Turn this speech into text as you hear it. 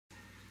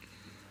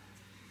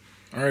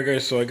Alright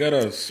guys, so I got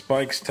a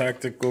Spikes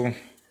Tactical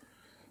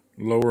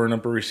lower and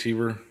upper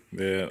receiver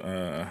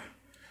that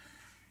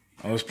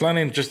I was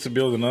planning just to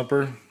build an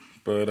upper,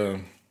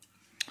 but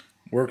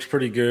works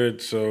pretty good,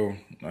 so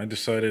I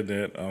decided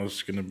that I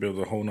was going to build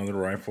a whole nother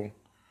rifle.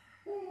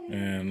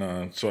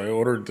 And so I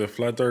ordered the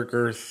Flat Dark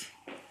Earth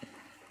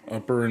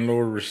upper and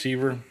lower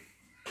receiver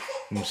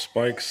from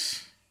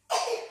Spikes,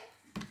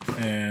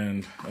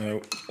 and I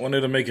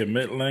wanted to make it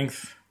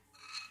mid-length.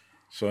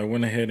 So I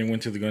went ahead and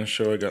went to the gun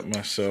show. I got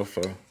myself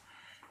a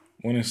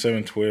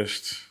 1-in-7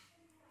 twist,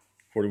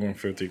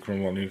 4150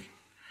 chrome value.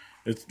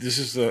 This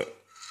is a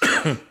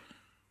a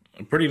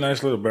pretty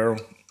nice little barrel.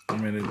 I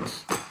mean,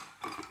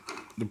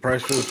 the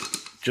price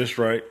was just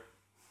right,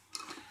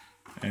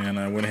 and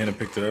I went ahead and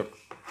picked it up.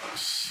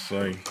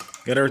 So I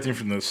got everything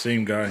from the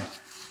same guy.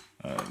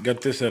 Got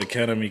this at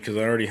Academy because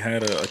I already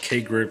had a K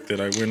grip that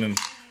I went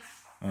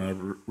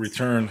and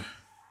returned,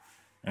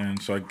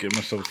 and so I get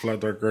myself a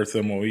Flat Dark Earth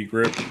MOE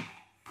grip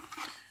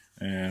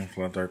and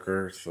Flat Dark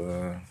Earth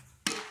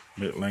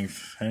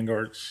mid-length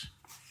handguards.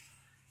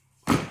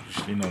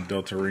 Just, you know,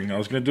 Delta ring. I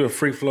was gonna do a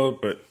free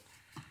float, but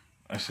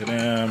I said,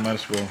 I might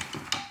as well.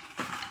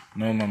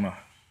 No, mama.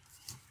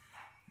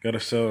 Got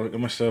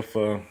myself.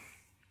 I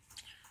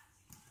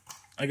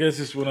guess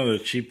it's one of the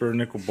cheaper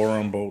nickel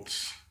boron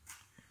bolts.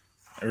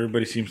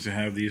 Everybody seems to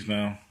have these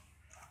now.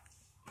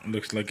 It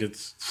looks like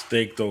it's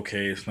staked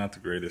okay. It's not the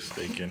greatest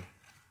staking.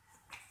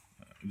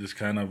 Just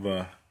kind of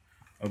a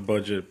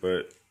budget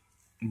build,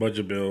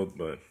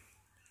 but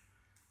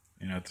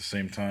you know, at the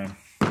same time,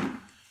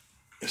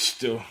 it's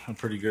still a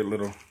pretty good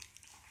little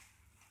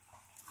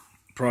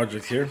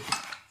project here.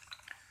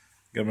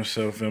 Got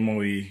myself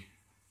MOE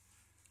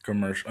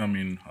commercial,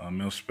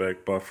 mil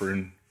spec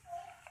buffering,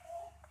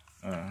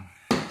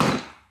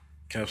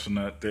 capsule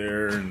nut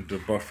there, and the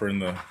buffer in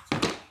the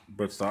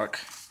buttstock.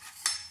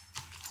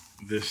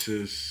 This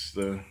is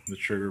the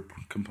trigger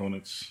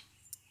components.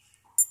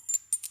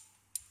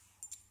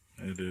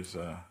 It is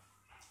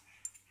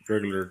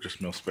regular,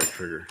 just mil spec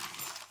trigger,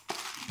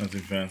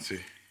 nothing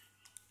fancy.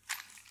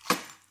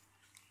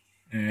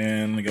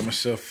 And I got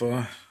myself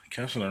a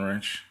capsule nut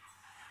wrench,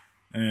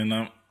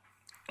 and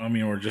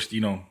or just,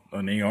 you know,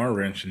 an AR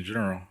wrench in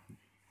general.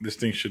 This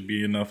thing should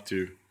be enough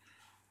to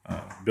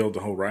build the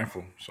whole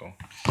rifle. So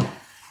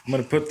I'm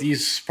gonna put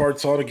these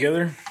parts all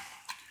together,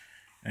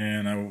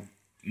 and I'm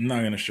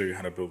not gonna show you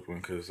how to build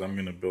one because I'm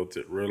gonna build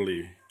it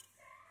really,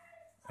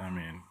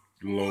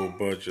 low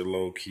budget,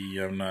 low key.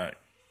 I'm not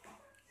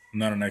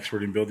an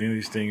expert in building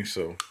these things,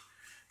 so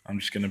I'm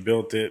just gonna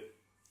build it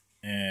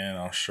and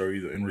I'll show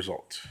you the end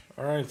result.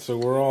 All right, so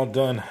we're all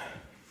done.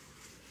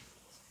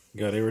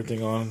 Got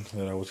everything on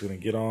that I was gonna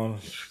get on.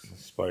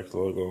 Spike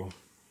logo,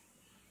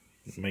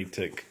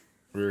 Maytech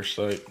rear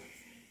sight,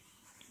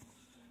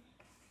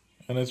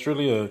 and it's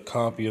really a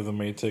copy of the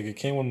Maytech. It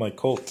came with my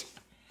Colt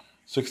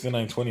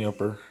 6920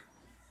 upper,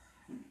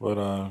 but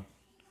oh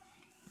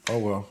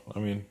well. I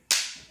mean,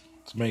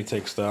 it's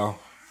Maytech style.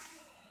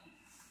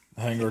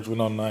 The handguards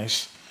went on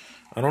nice.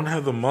 I don't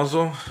have the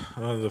muzzle,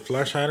 the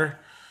flash hider,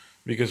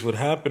 because what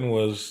happened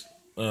was,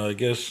 I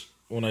guess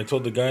when I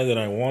told the guy that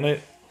I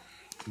wanted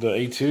the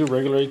A2,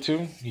 regular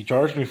A2, he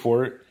charged me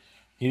for it.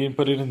 He didn't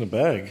put it in the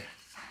bag,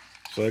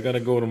 so I gotta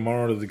go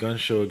tomorrow to the gun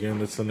show again.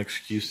 That's an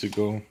excuse to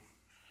go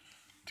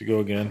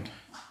again.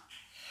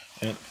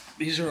 And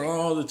these are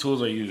all the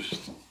tools I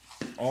used,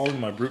 all of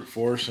my brute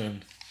force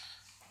and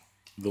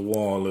the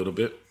wall a little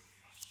bit.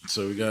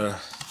 So we got a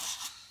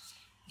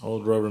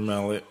old rubber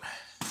mallet.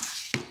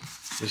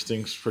 This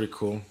thing's pretty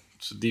cool.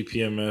 It's a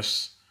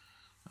DPMS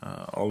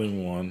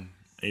all-in-one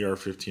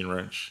AR15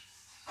 wrench.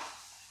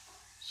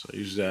 So I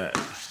use that.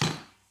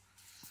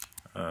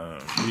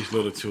 These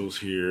little tools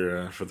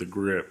here for the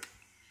grip,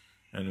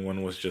 and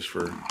one was just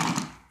for,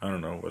 I don't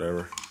know,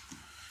 whatever.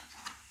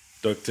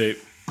 Duct tape.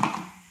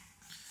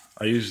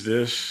 I use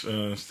this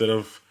instead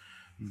of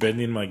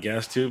bending my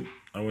gas tube.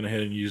 I went ahead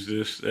and used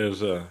this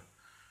as a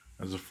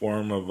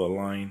form of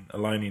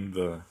aligning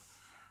the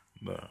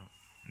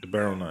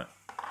barrel nut,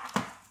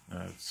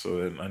 so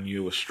that I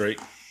knew it was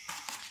straight.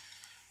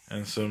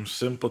 And some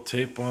simple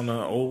tape on an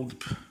old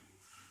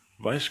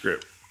vice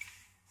grip.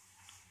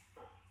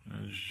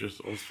 It's just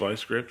old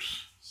vice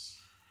grips,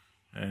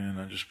 and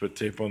I just put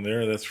tape on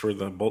there. That's for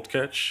the bolt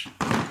catch.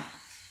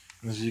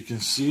 As you can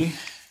see,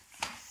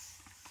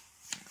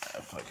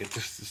 if I get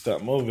this to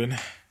stop moving,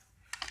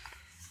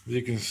 as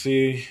you can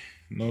see,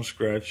 no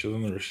scratches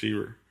on the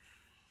receiver.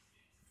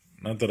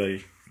 Not that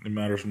it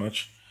matters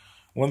much.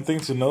 One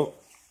thing to note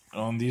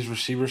on these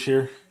receivers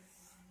here,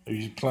 if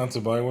you plan to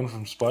buy one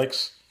from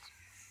Spikes,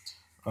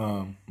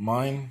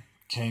 mine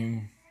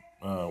came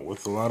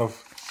with a lot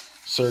of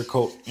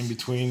Cerakote in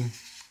between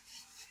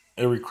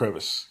every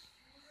crevice.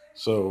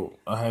 So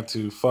I had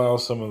to file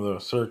some of the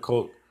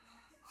Cerakote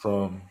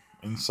from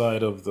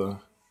inside of the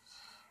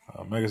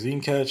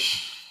magazine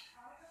catch,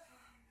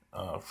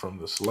 from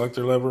the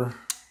selector lever,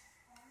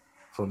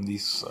 from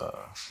these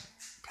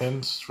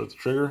pins for the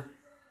trigger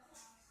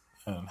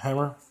and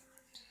hammer,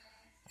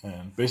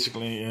 and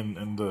basically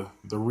in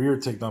the rear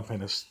takedown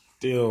pin is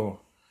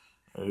still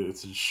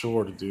It's a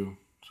chore to do,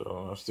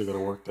 so I still got to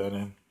work that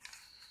in.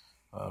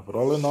 But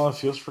all in all, it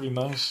feels pretty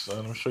nice.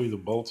 Let me show you the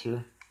bolt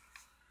here.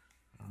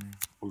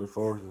 Pull it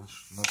forward,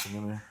 there's nothing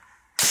in there.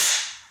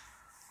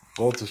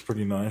 Bolt is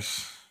pretty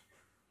nice.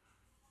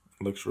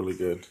 Looks really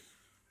good.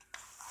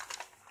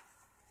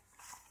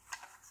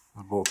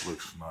 The bolt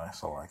looks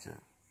nice. I like it.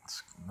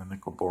 It's the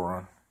nickel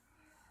boron.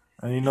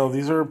 And you know,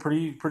 these are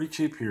pretty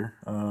cheap here.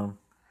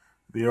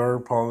 They are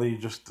probably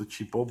just the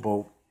cheap old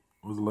bolt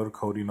with a little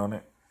coating on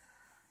it.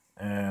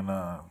 And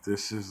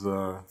this is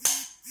I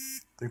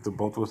think the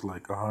bolt was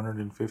like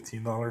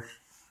 $115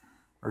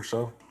 or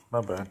so.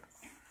 Not bad.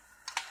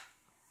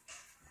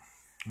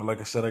 But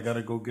like I said, I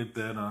gotta go get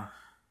that. I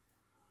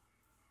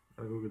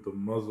gotta go get the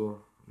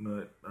muzzle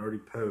nut. I already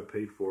have it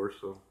paid for,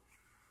 so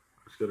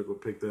I just gotta go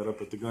pick that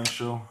up at the gun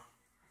show.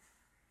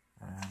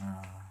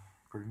 And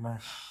pretty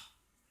nice.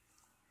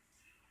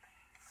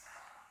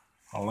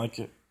 I like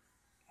it.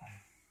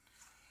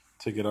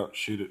 Take it out,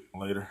 shoot it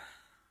later.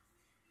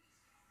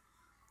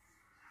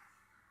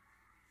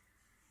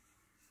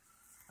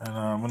 And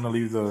I'm gonna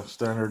leave the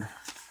standard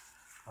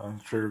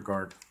trigger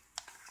guard.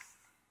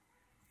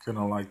 Kind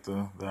of like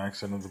the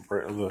accent of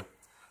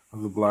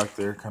the black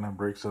there. Kind of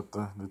breaks up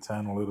the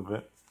tan a little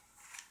bit.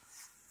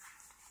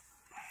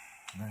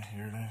 And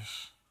here it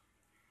is.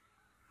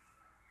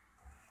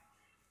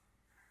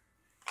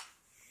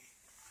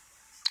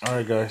 All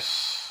right,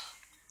 guys.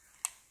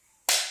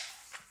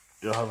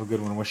 Y'all have a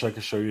good one. Wish I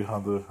could show you how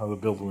the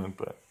build went,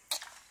 but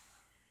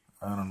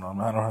I don't know.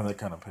 I don't have that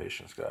kind of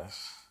patience,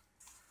 guys.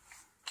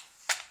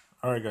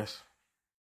 All right, guys.